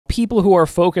people who are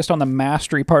focused on the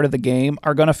mastery part of the game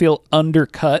are going to feel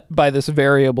undercut by this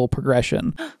variable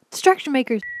progression. Distraction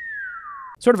makers.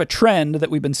 Sort of a trend that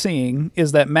we've been seeing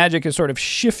is that Magic is sort of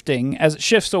shifting as it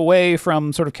shifts away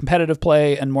from sort of competitive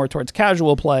play and more towards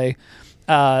casual play.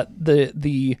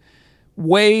 The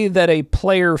way that a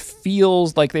player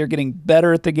feels like they're getting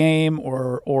better at the game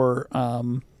or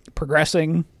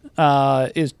progressing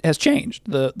has changed.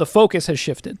 The focus has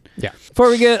shifted. Yeah.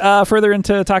 Before we get further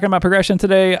into talking about progression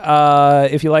today,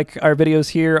 if you like our videos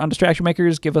here on Distraction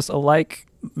Makers, give us a like.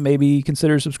 Maybe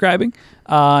consider subscribing.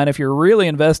 And if you're really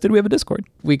invested, we have a Discord.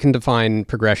 We can define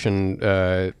progression,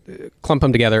 clump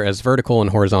them together as vertical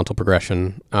and horizontal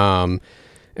progression.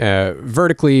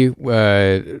 Vertically,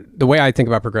 the way I think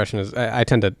about progression is I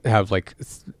tend to have like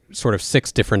sort of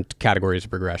 6 different categories of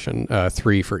progression,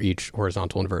 3 for each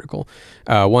horizontal and vertical.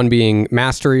 One being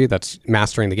mastery, that's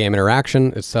mastering the game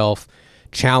interaction itself.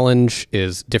 Challenge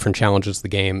is different challenges the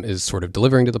game is sort of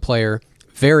delivering to the player.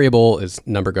 Variable is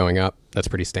number going up. That's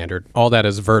pretty standard. All that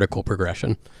is vertical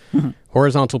progression. Mm-hmm.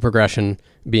 Horizontal progression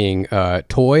being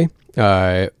toy.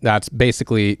 That's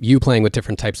basically you playing with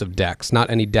different types of decks. Not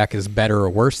any deck is better or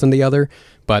worse than the other,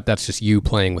 but that's just you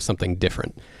playing with something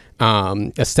different.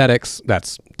 Aesthetics,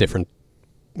 that's different,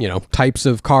 types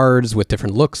of cards with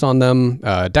different looks on them.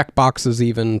 Deck boxes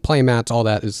even, playmats, all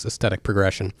that is aesthetic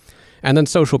progression. And then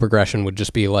social progression would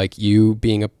just be like you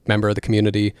being a member of the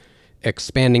community,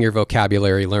 expanding your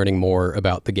vocabulary, learning more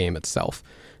about the game itself.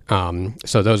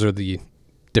 So those are the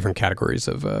different categories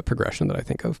of progression that I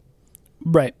think of.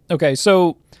 Right. Okay.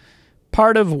 So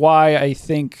part of why I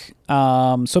think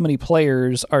so many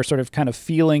players are sort of kind of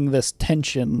feeling this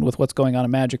tension with what's going on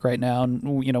in Magic right now, and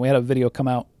we had a video come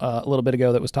out a little bit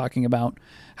ago that was talking about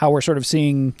how we're sort of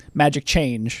seeing Magic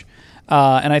change,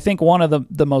 and I think one of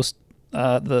the most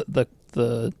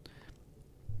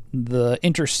the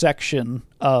intersection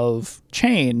of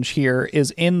change here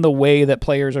is in the way that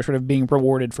players are sort of being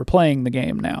rewarded for playing the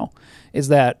game now. Is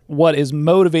that what is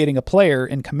motivating a player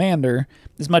in Commander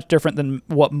is much different than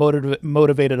what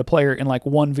motivated a player in like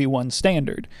 1v1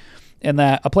 Standard. And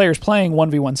that a player's playing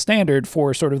 1v1 Standard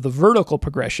for sort of the vertical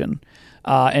progression,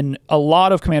 and a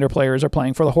lot of Commander players are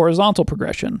playing for the horizontal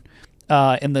progression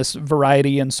in this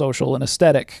variety and social and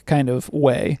aesthetic kind of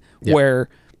way, where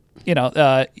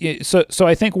so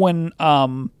I think when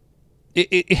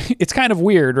it's kind of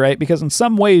weird, right? Because in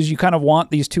some ways you kind of want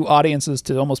these two audiences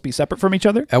to almost be separate from each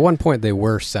other. At one point they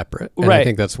were separate. And right. I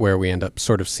think that's where we end up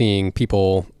sort of seeing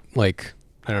people like,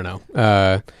 I don't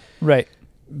know. Right.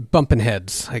 Bumping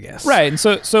heads, I guess. Right. And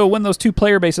so when those two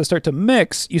player bases start to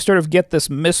mix, you sort of get this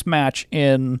mismatch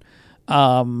in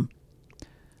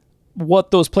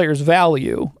what those players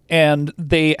value, and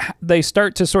they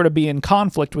start to sort of be in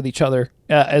conflict with each other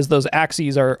as those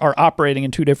axes are operating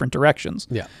in two different directions.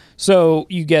 Yeah. So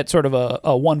you get sort of a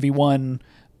 1v1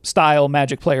 style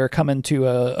Magic player come into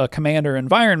a Commander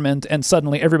environment, and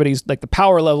suddenly everybody's like the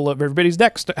power level of everybody's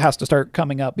deck has to start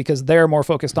coming up because they're more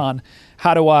focused on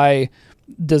how do I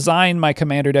design my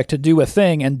Commander deck to do a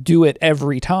thing and do it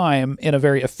every time in a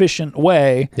very efficient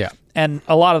way. Yeah. And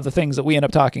a lot of the things that we end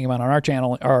up talking about on our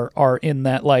channel are in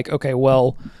that, like, okay,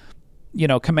 well,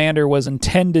 Commander was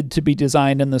intended to be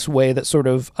designed in this way that sort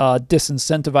of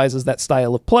disincentivizes that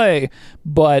style of play,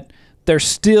 but there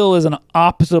still is an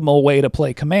optimal way to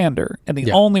play Commander. And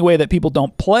the only way that people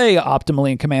don't play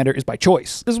optimally in Commander is by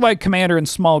choice. This is why Commander in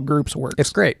small groups works.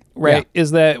 It's great. Right? Yeah.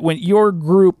 Is that when your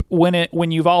group,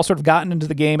 when you've all sort of gotten into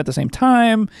the game at the same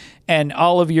time and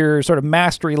all of your sort of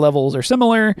mastery levels are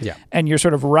similar, and you're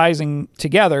sort of rising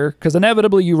together, because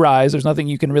inevitably you rise, there's nothing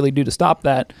you can really do to stop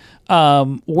that.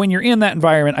 When you're in that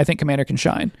environment, I think Commander can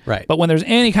shine. Right. But when there's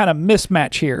any kind of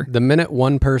mismatch here, the minute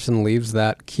one person leaves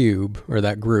that cube or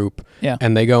that group, yeah.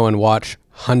 and they go and watch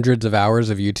hundreds of hours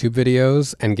of YouTube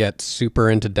videos and get super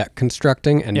into deck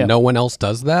constructing, and no one else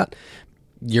does that,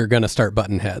 you're going to start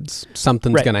butting heads.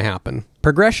 Something's going to happen.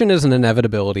 Progression is an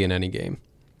inevitability in any game.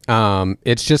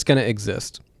 It's just going to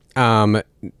exist.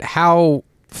 How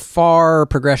far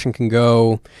progression can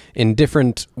go in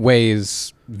different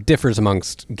ways differs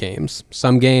amongst games.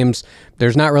 Some games,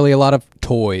 there's not really a lot of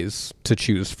toys to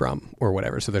choose from or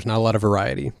whatever, so there's not a lot of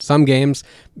variety. Some games,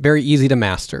 very easy to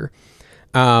master.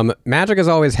 Magic has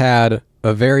always had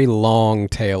a very long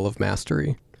tail of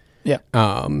mastery. Yeah.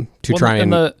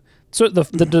 So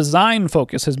the design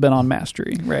focus has been on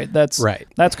mastery, right? That's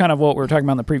kind of what we were talking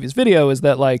about in the previous video, is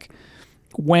that like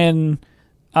when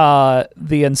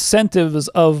the incentives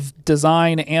of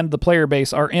design and the player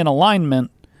base are in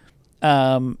alignment,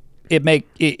 everything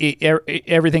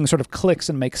sort of clicks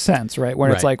and makes sense, right? Where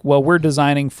it's like, well, we're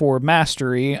designing for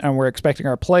mastery and we're expecting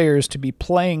our players to be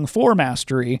playing for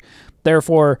mastery,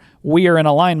 Therefore, we are in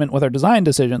alignment with our design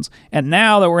decisions. And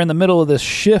now that we're in the middle of this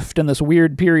shift in this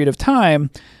weird period of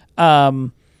time,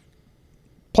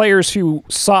 players who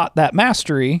sought that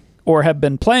mastery or have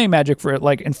been playing Magic for,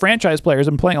 like, and franchise players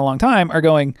and playing a long time are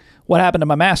going, what happened to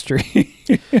my mastery?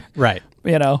 Right.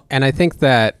 You know? And I think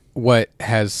that what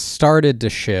has started to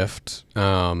shift,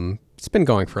 it's been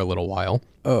going for a little while.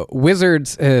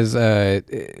 Wizards has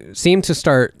seemed to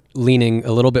start leaning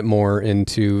a little bit more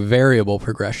into variable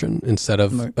progression instead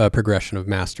of progression of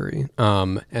mastery.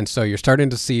 And so you're starting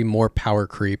to see more power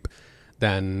creep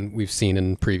than we've seen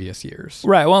in previous years.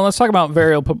 Right. Well, let's talk about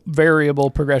variable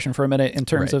progression for a minute in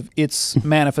terms of its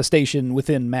manifestation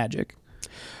within Magic.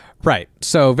 Right.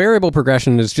 So variable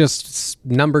progression is just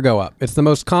number go up. It's the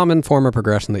most common form of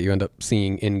progression that you end up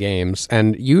seeing in games.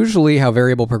 And usually how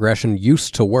variable progression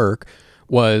used to work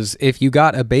was if you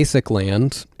got a basic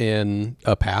land in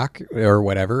a pack or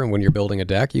whatever, and when you're building a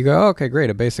deck, you go, okay, great,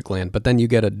 a basic land. But then you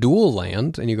get a dual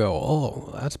land, and you go,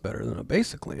 oh, that's better than a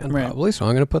basic land, probably, so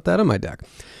I'm going to put that in my deck.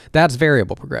 That's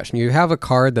variable progression. You have a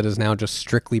card that is now just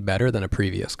strictly better than a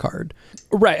previous card.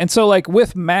 Right. And so, like,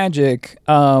 with Magic,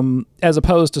 as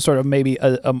opposed to sort of maybe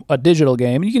a digital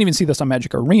game, and you can even see this on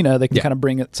Magic Arena, they can kind of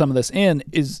bring some of this in,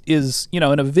 is, you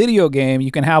know, in a video game,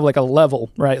 you can have, like, a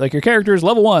level, right? Like, your character is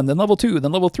level 1, then level 2,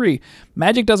 then level 3.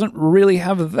 Magic doesn't really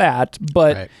have that,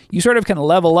 but you sort of can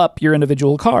level up your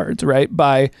individual cards, right,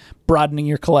 by broadening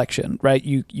your collection, right?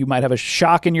 You might have a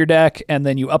shock in your deck, and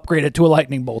then you upgrade it to a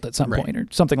lightning bolt at some point or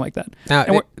something like that.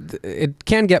 Now, it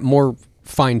can get more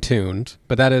fine-tuned,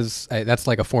 but that's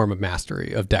like a form of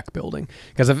mastery of deck building,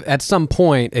 because at some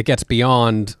point it gets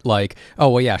beyond like, oh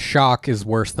well, yeah, shock is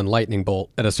worse than lightning bolt.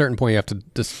 At a certain point you have to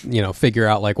just, you know, figure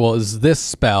out like, well, is this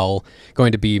spell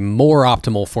going to be more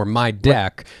optimal for my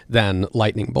deck than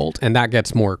lightning bolt? And that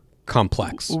gets more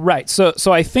complex. Right. So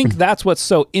I think that's what's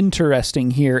so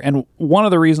interesting here, and one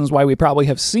of the reasons why we probably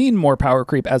have seen more power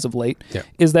creep as of late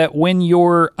is that when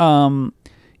you're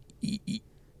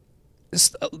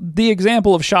the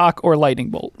example of shock or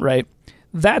lightning bolt, right?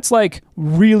 That's like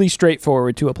really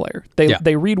straightforward to a player.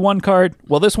 They read one card.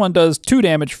 Well, this one does 2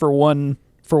 damage for one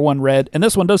red, and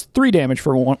this one does 3 damage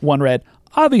for one red.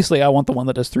 Obviously, I want the one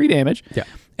that does 3 damage. Yeah.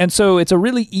 And so it's a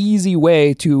really easy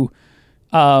way to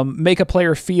make a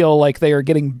player feel like they are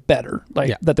getting better,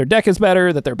 like that their deck is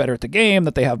better, that they're better at the game,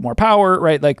 that they have more power,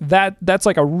 right? Like that's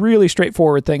like a really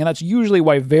straightforward thing. And that's usually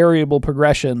why variable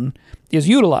progression is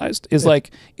utilized, is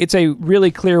like, it's a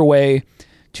really clear way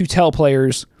to tell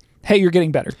players, hey, you're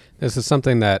getting better. This is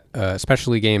something that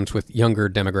especially games with younger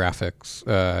demographics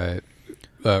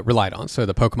relied on. So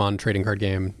the Pokemon trading card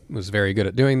game was very good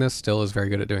at doing this, still is very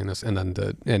good at doing this, and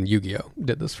then Yu-Gi-Oh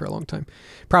did this for a long time.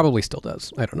 Probably still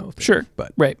does. I don't know.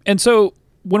 But right. And so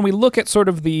when we look at sort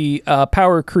of the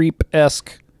power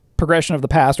creep-esque progression of the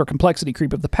past, or complexity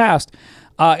creep of the past,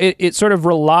 it sort of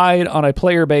relied on a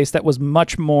player base that was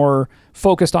much more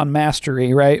focused on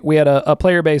mastery, right? We had a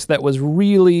player base that was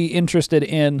really interested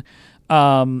in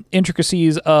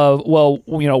intricacies of, well,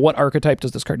 you know, what archetype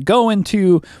does this card go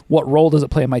into? What role does it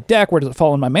play in my deck? Where does it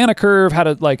fall in my mana curve? How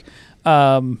to, like,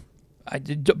 a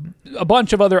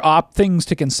bunch of other things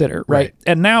to consider, right?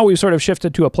 And now we've sort of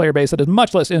shifted to a player base that is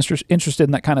much less interested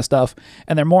in that kind of stuff,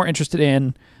 and they're more interested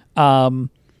in,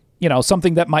 you know,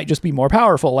 something that might just be more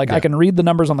powerful. Like, I can read the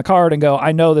numbers on the card and go,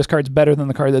 I know this card's better than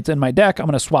the card that's in my deck. I'm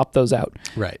going to swap those out.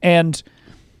 Right. And,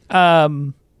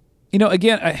 you know,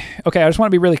 again, I just want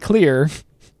to be really clear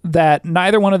that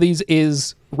neither one of these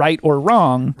is right or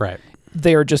wrong. Right.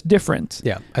 They are just different.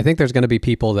 Yeah. I think there's going to be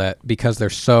people that, because they're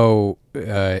so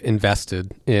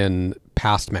invested in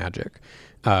past Magic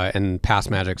and past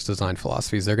Magic's design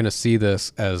philosophies, they're going to see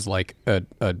this as like a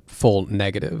full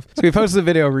negative. So we posted a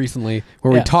video recently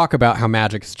where we talk about how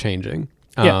Magic is changing,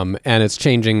 and it's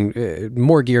changing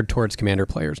more geared towards Commander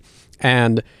players.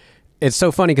 And it's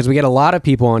so funny because we get a lot of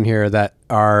people on here that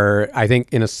are, I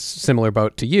think, in a similar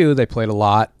boat to you. They played a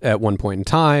lot at one point in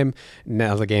time.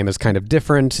 Now the game is kind of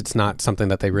different. It's not something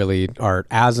that they really are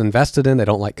as invested in. They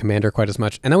don't like Commander quite as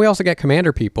much. And then we also get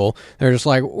Commander people. They're just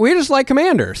like, we just like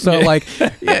Commander. So like,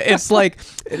 it's like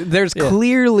there's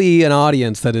clearly an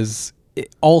audience that is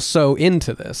also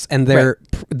into this, and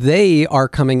they are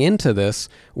coming into this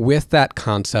with that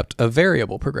concept of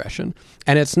variable progression.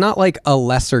 And it's not like a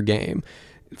lesser game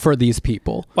for these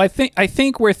people. Well, I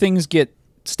think where things get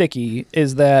sticky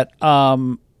is that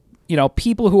you know,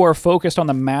 people who are focused on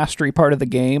the mastery part of the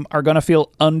game are going to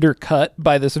feel undercut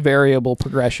by this variable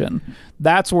progression.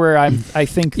 That's where I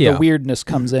think the weirdness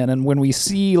comes in. And when we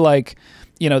see, like,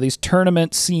 you know, these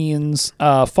tournament scenes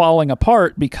falling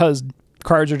apart because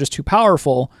cards are just too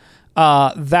powerful,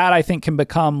 that I think can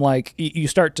become like you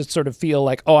start to sort of feel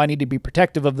like, oh, I need to be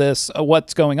protective of this.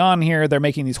 What's going on here? They're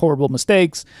making these horrible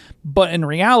mistakes. But in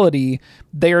reality,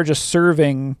 they are just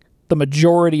serving the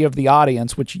majority of the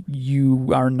audience, which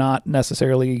you are not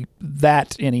necessarily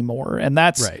that anymore. And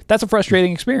that's a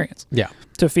frustrating experience. Yeah.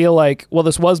 To feel like, well,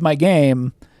 this was my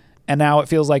game, and now it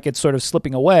feels like it's sort of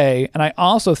slipping away. And I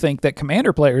also think that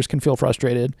Commander players can feel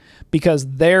frustrated because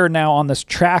they're now on this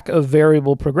track of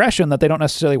variable progression that they don't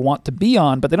necessarily want to be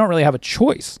on, but they don't really have a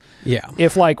choice. Yeah.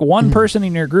 If like one person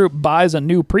in your group buys a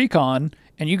new precon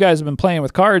and you guys have been playing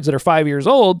with cards that are 5 years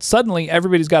old, suddenly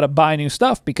everybody's got to buy new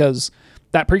stuff because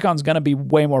that precon's going to be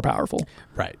way more powerful.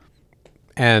 Right.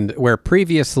 And where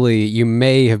previously you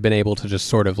may have been able to just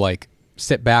sort of like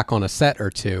sit back on a set or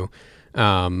two,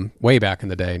 way back in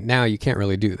the day, now you can't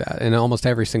really do that. In almost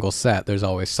every single set, there's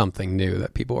always something new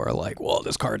that people are like, well,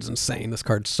 this card's insane. This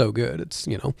card's so good. It's,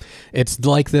 you know, it's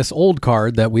like this old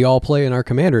card that we all play in our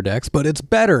Commander decks, but it's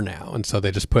better now. And so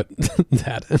they just put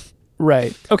that in.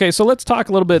 Right. Okay, so let's talk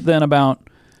a little bit then about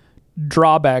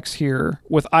drawbacks here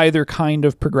with either kind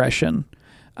of progression.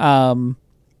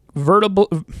 Vertical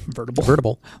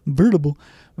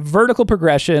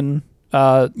progression,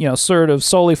 sort of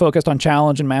solely focused on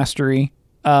challenge and mastery.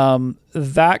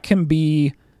 That can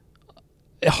be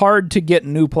hard to get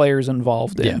new players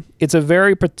involved in. Yeah. It's a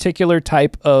very particular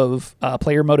type of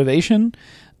player motivation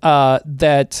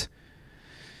that,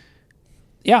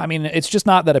 it's just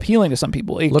not that appealing to some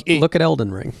people. Look at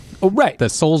Elden Ring. Oh, right. The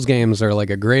Souls games are like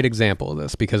a great example of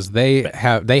this because they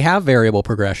have variable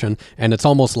progression and it's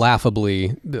almost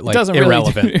laughably like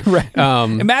irrelevant. Really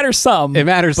it matters some. It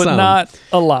matters but some. Not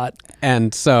a lot.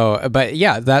 And so, but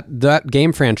yeah, that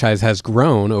game franchise has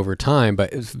grown over time,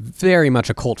 but it's very much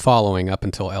a cult following up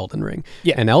until Elden Ring.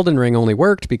 Yeah. And Elden Ring only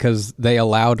worked because they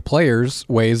allowed players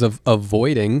ways of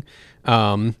avoiding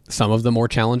some of the more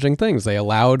challenging things. They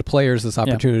allowed players this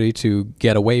opportunity to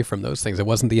get away from those things. It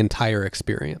wasn't the entire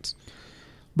experience.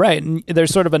 Right, and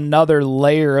there's sort of another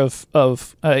layer of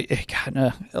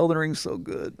Elden Ring's so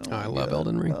good. Oh I love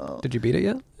Elden Ring. Did you beat it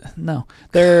yet? No.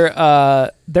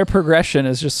 Their progression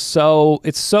is just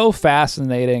so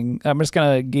fascinating. I'm just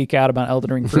gonna geek out about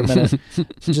Elden Ring for a minute,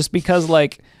 just because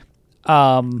the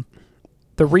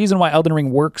reason why Elden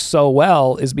Ring works so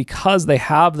well is because they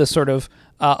have this sort of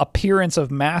appearance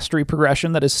of mastery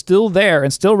progression that is still there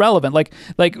and still relevant.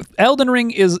 Like Elden Ring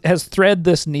has thread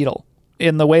this needle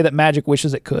in the way that Magic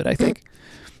wishes it could, I think.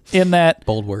 In that...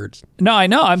 Bold words. No, I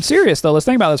know. I'm serious, though. Let's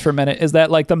think about this for a minute. Is that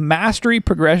like the mastery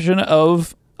progression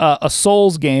of a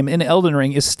Souls game in Elden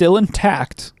Ring is still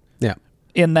intact. Yeah.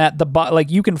 In that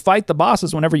you can fight the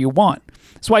bosses whenever you want.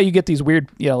 That's why you get these weird,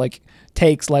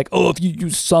 takes like, oh, if you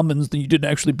use summons, then you didn't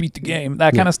actually beat the game.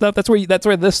 That kind of stuff. That's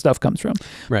where this stuff comes from.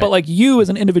 Right. But you as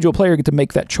an individual player get to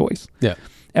make that choice. Yeah.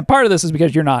 And part of this is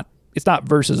because it's not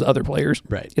versus other players.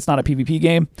 Right. It's not a PvP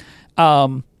game.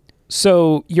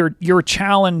 So your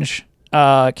challenge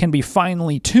can be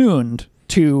finely tuned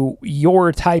to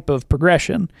your type of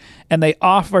progression, and they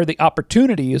offer the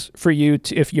opportunities for you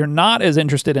to, if you're not as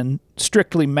interested in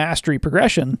strictly mastery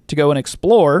progression, to go and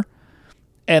explore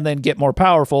and then get more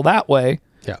powerful that way.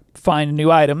 Yeah. Find new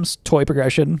items, toy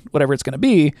progression, whatever it's going to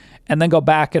be, and then go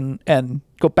back and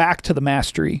go back to the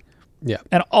mastery. Yeah.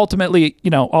 And ultimately,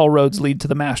 all roads lead to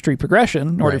the mastery progression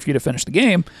in order for you to finish the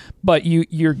game. But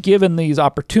you're given these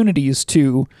opportunities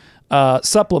to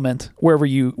supplement wherever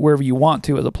you want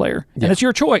to as a player. Yeah. And it's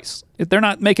your choice. They're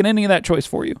not making any of that choice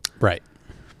for you. Right.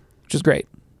 Which is great.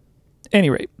 At any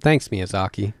rate. Thanks,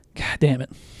 Miyazaki. God damn it.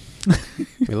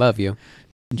 We love you.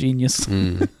 Genius.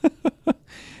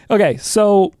 Okay,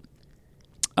 so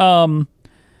those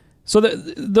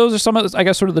are some of, I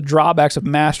guess, sort of the drawbacks of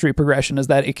mastery progression, is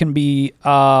that it can be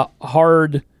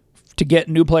hard to get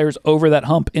new players over that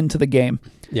hump into the game.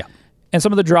 Yeah. And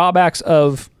some of the drawbacks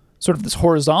of sort of this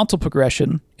horizontal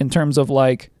progression in terms of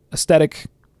aesthetic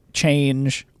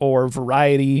change or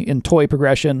variety in toy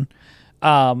progression,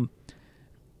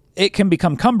 it can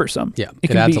become cumbersome. Yeah,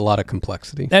 it adds a lot of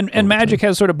complexity. And Magic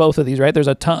has sort of both of these, right? There's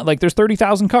a ton, there's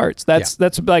 30,000 cards. That's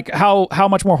how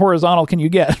much more horizontal can you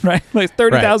get, right?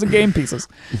 30,000 game pieces.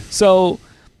 So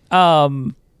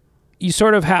you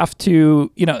sort of have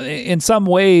to, in some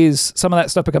ways, some of that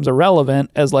stuff becomes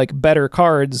irrelevant as better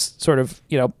cards sort of,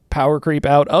 power creep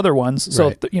out other ones. So,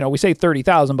 Right. we say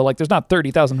 30,000, but like there's not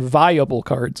 30,000 viable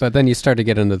cards. But then you start to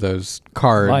get into those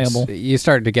cards. Viable. You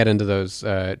start to get into those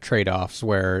trade-offs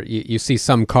where you see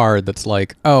some card that's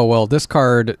like, oh, well, this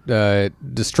card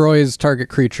destroys target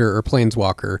creature or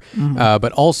planeswalker,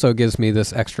 but also gives me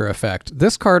this extra effect.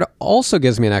 This card also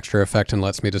gives me an extra effect and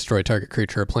lets me destroy target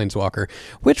creature or planeswalker.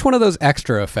 Which one of those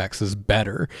extra effects is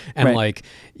better? And Right.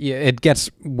 it gets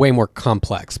way more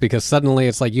complex because suddenly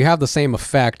it's like you have the same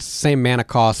effect, same mana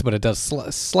cost, but it does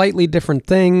slightly different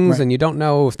things, Right. and you don't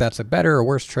know if that's a better or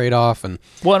worse trade-off. And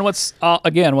Well, and what's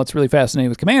really fascinating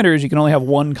with Commander is you can only have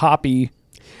one copy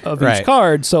of Right. each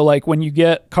card. So like when you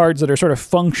get cards that are sort of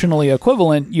functionally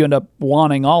equivalent, you end up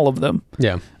wanting all of them.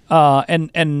 yeah,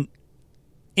 And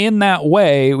in that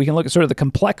way, we can look at sort of the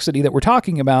complexity that we're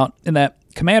talking about, in that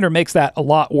Commander makes that a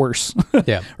lot worse.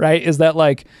 yeah, Right? Is that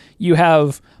like you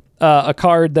have a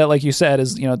card that, like you said,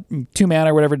 is 2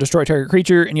 mana or whatever, destroy target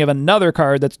creature, and you have another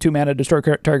card that's 2 mana, destroy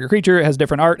target creature. It has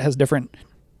different art, has different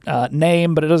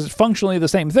name, but it does functionally the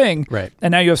same thing. Right.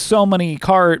 And now you have so many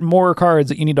more cards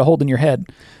that you need to hold in your head.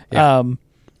 Yeah.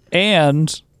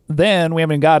 And then we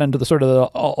haven't got into the sort of the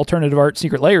alternative art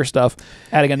secret layer stuff,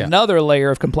 adding another layer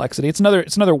of complexity. It's another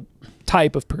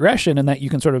type of progression in that you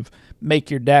can sort of make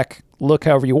your deck look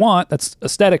however you want. That's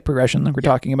aesthetic progression that we're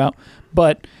talking about,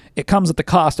 but it comes at the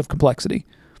cost of complexity.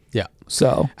 yeah.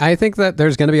 So I think that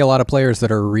there's going to be a lot of players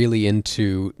that are really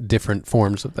into different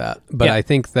forms of that. But Yeah. I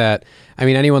think that,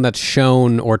 anyone that's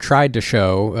shown or tried to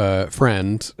show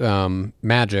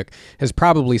Magic has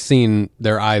probably seen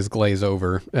their eyes glaze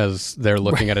over as they're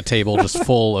looking at a table just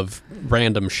full of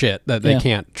random shit that they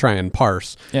can't try and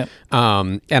parse. Yeah.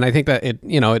 And I think that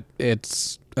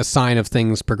it's a sign of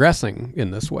things progressing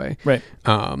in this way. Right.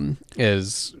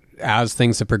 Is as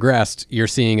things have progressed, you're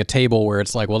seeing a table where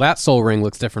it's like, well, that Soul Ring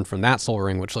looks different from that Soul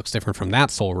Ring, which looks different from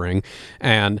that Soul Ring.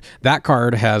 And that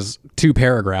card has 2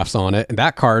 paragraphs on it, and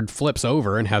that card flips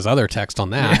over and has other text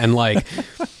on that. And like,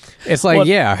 it's like,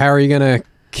 how are you going to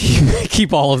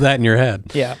keep all of that in your head?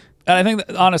 Yeah. And I think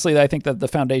that, honestly, that the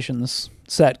Foundations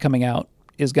set coming out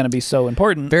is going to be so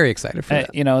important. Very excited for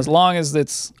that. As long as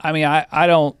it's,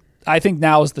 I think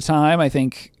now is the time. I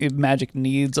think Magic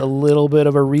needs a little bit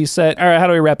of a reset. All right, how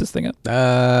do we wrap this thing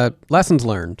up? Lessons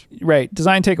learned. Right.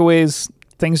 Design takeaways,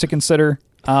 things to consider.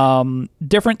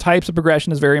 Different types of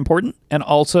progression is very important. And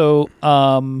also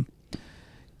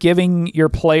giving your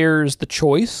players the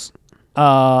choice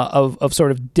of sort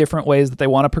of different ways that they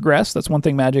want to progress. That's one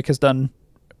thing Magic has done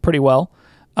pretty well.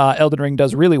 Elden Ring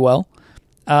does really well.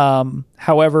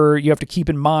 However, you have to keep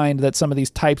in mind that some of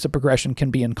these types of progression can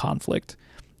be in conflict.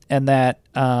 And that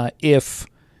if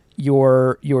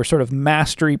your sort of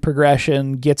mastery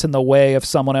progression gets in the way of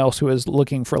someone else who is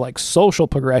looking for like social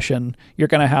progression, you're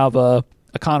going to have a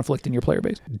conflict in your player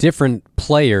base. Different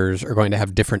players are going to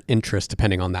have different interests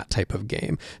depending on that type of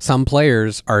game. Some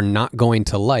players are not going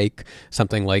to like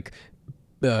something like,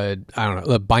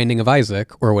 the Binding of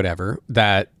Isaac or whatever,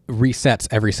 that resets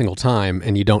every single time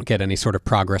and you don't get any sort of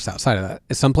progress outside of that.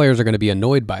 Some players are going to be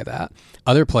annoyed by that.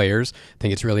 Other players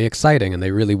think it's really exciting and they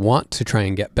really want to try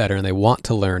and get better and they want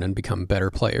to learn and become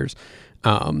better players.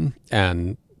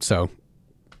 And so,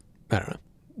 I don't know.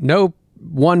 No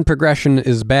one progression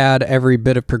is bad. Every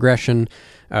bit of progression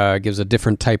gives a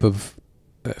different type of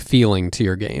feeling to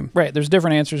your game. Right. There's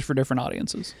different answers for different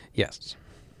audiences. Yes.